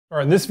All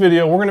right, in this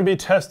video, we're going to be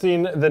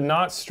testing the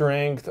knot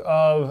strength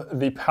of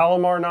the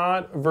Palomar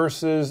knot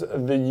versus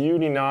the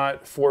Uni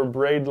knot for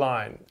braid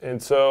line.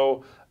 And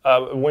so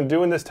when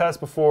doing this test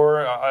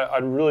before, I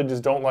really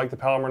just don't like the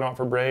Palomar knot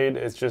for braid.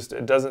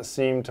 It doesn't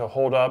seem to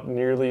hold up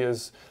nearly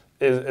as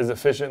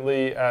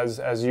efficiently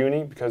as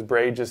Uni, because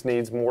braid just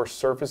needs more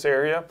surface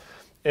area.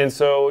 And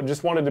so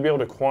just wanted to be able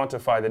to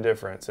quantify the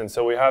difference. And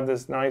so we have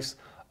this nice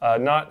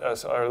knot,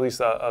 or at least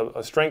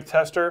a strength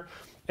tester.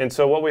 And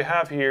so what we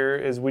have here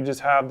is we just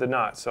have the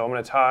knot. So I'm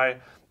going to tie,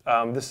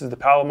 this is the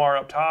Palomar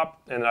up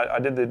top, and I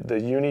did the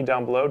Uni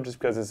down below just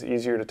because it's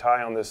easier to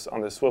tie on this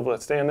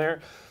swivelet stand there.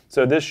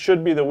 So this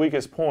should be the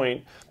weakest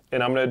point,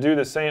 and I'm going to do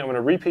the same. I'm going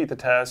to repeat the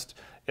test,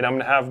 and I'm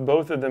going to have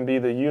both of them be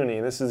the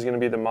Uni. This is going to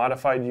be the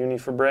modified Uni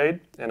for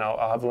braid, and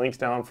I'll have links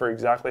down for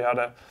exactly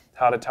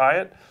how to tie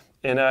it,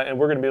 and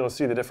we're going to be able to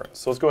see the difference.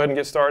 So let's go ahead and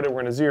get started.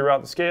 We're going to zero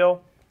out the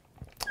scale.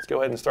 Let's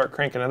go ahead and start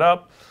cranking it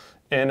up.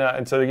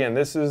 And so again,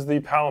 this is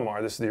the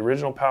Palomar. This is the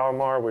original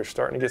Palomar. We're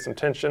starting to get some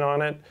tension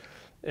on it.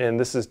 And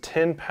this is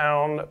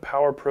 10-pound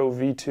Power Pro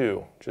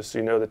V2, just so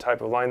you know the type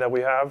of line that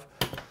we have.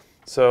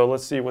 So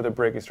let's see what the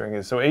breaking strength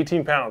is. So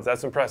 18 pounds,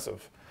 that's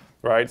impressive,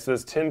 right? So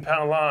this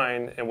 10-pound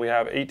line, and we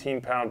have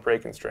 18-pound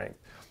breaking strength.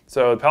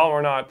 So the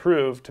Palomar knot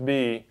proved to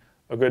be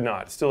a good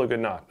knot. It's still a good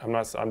knot. I'm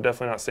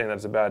definitely not saying that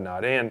it's a bad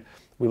knot. And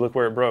we look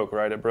where it broke,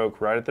 right? It broke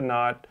right at the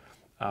knot,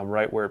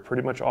 right where it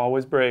pretty much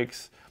always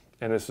breaks.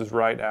 And this is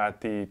right at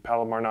the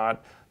Palomar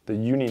knot. The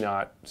Uni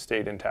knot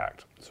stayed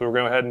intact. So we're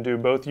going to go ahead and do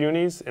both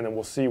Unis, and then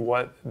we'll see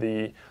what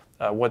the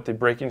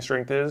breaking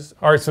strength is.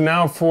 All right, so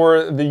now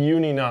for the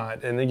Uni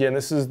knot. And again,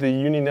 this is the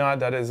Uni knot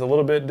that is a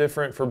little bit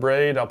different for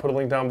braid. I'll put a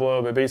link down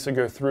below, but basically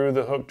go through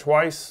the hook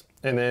twice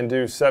and then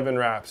do 7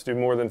 wraps. Do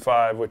more than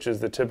 5, which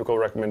is the typical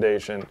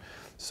recommendation.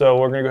 So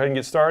we're going to go ahead and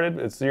get started.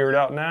 It's zeroed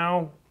out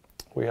now.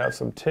 We have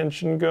some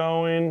tension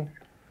going.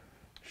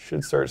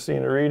 Should start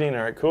seeing a reading.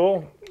 All right,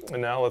 cool. And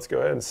now let's go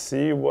ahead and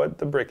see what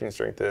the breaking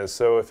strength is.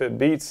 So if it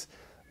beats,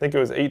 I think it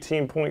was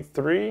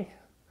 18.3,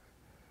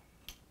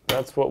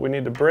 that's what we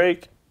need to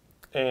break,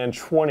 and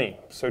 20.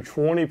 So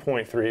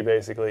 20.3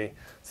 basically.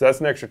 So that's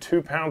an extra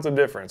 2 pounds of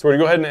difference. We're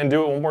gonna go ahead and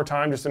do it one more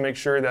time just to make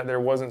sure that there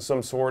wasn't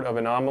some sort of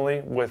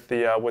anomaly with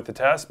the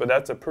test, but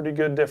that's a pretty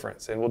good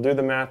difference. And we'll do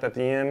the math at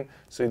the end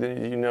so that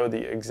you know the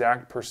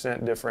exact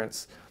percent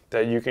difference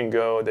that you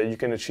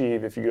can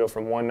achieve if you go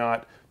from one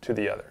knot to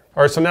the other.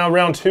 All right, so now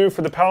round 2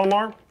 for the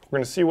Palomar. We're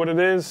going to see what it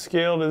is.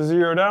 Scaled is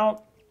zeroed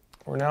out.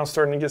 We're now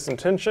starting to get some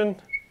tension.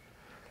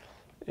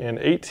 And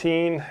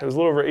 18, it was a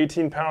little over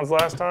 18 pounds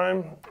last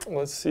time.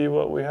 Let's see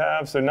what we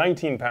have. So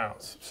 19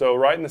 pounds. So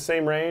right in the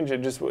same range.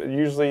 It just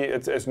usually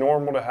it's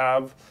normal to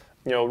have,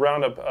 you know,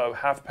 around a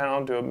half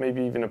pound to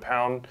maybe even a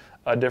pound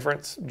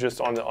difference just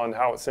on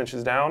how it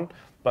cinches down.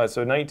 But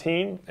so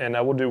 19, and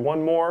I will do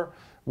one more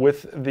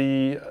with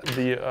the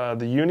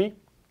Uni,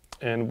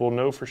 and we'll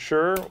know for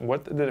sure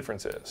what the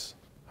difference is.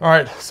 All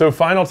right, so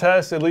final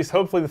test, at least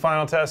hopefully the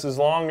final test, as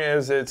long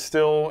as it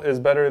still is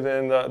better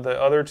than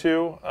the other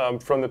two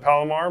from the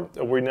Palomar,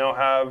 we now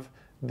have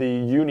the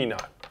Uni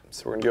knot.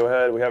 So we're gonna go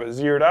ahead, we have it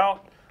zeroed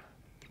out,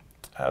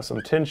 have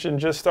some tension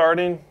just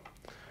starting.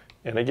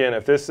 And again,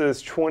 if this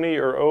is 20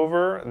 or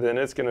over, then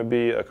it's gonna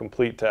be a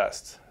complete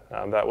test.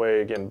 That way,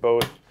 again,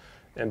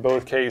 in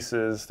both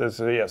cases,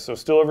 so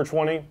still over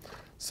 20.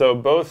 So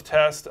both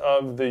tests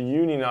of the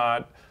Uni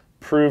knot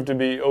proved to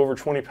be over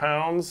 20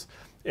 pounds,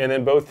 and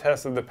then both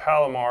tests of the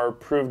Palomar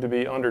proved to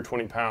be under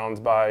 20 pounds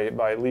by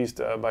at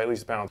least a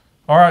pound.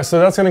 All right, so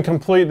that's going to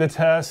complete the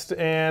test,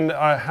 and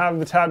I have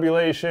the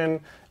tabulation.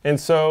 And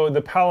so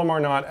the Palomar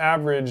knot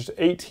averaged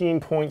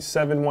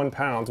 18.71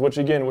 pounds, which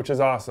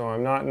is awesome.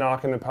 I'm not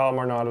knocking the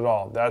Palomar knot at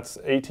all. That's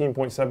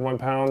 18.71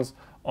 pounds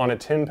on a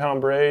 10-pound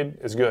braid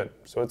is good.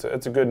 So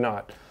it's a good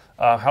knot.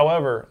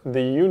 However,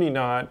 the Uni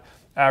knot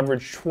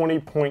averaged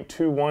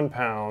 20.21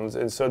 pounds,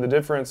 and so the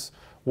difference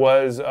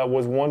was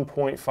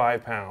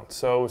 1.5 pounds.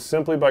 So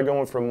simply by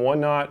going from one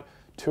knot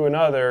to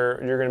another,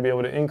 you're going to be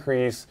able to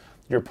increase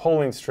your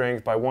pulling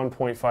strength by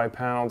 1.5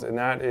 pounds, and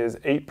that is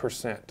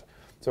 8%.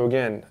 So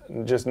again,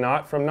 just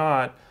knot from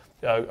knot,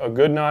 a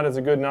good knot is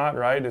a good knot,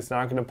 right? It's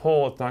not going to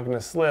pull, it's not going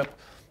to slip,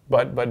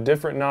 but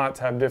different knots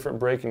have different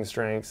breaking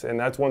strengths, and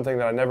that's one thing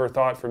that I never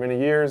thought for many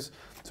years.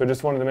 So I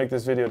just wanted to make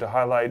this video to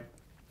highlight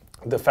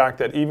the fact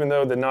that even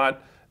though the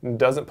knot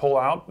doesn't pull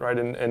out, right?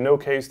 In no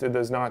case did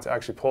those knots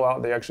actually pull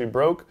out, they actually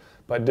broke,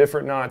 but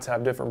different knots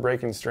have different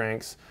breaking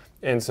strengths.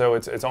 And so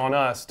it's on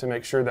us to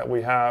make sure that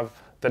we have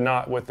the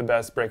knot with the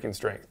best breaking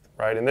strength,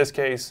 right? In this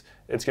case,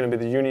 it's going to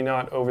be the Uni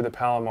knot over the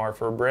Palomar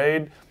for a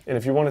braid. And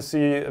if you want to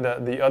see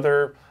the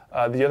other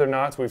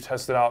knots, we've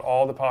tested out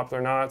all the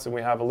popular knots, and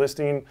we have a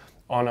listing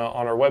on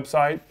our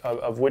website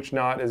of which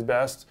knot is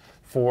best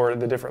for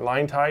the different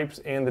line types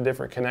and the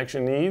different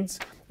connection needs.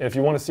 And if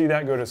you want to see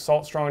that, go to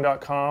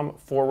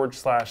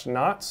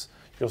saltstrong.com/knots.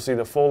 You'll see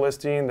the full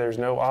listing. There's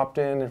no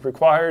opt-in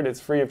required.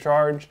 It's free of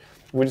charge.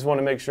 We just want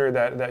to make sure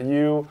that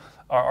you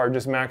are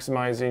just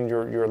maximizing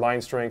your line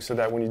strength so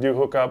that when you do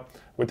hook up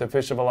with the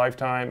fish of a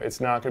lifetime, it's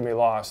not going to be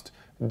lost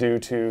due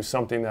to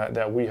something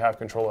that we have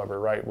control over,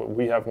 right?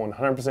 We have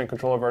 100%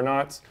 control of our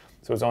knots,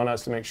 so it's on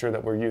us to make sure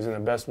that we're using the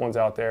best ones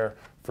out there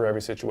for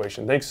every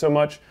situation. Thanks so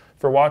much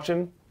for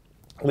watching.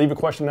 Leave a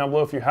question down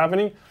below if you have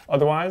any.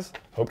 Otherwise,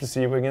 hope to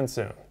see you again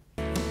soon.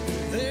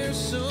 There's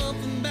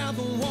something about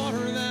the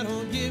water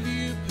that'll give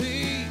you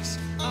peace,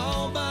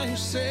 all by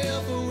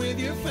yourself or with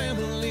your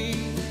family.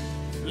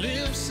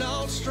 Live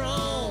salt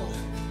strong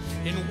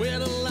and wear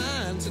the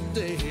line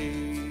today.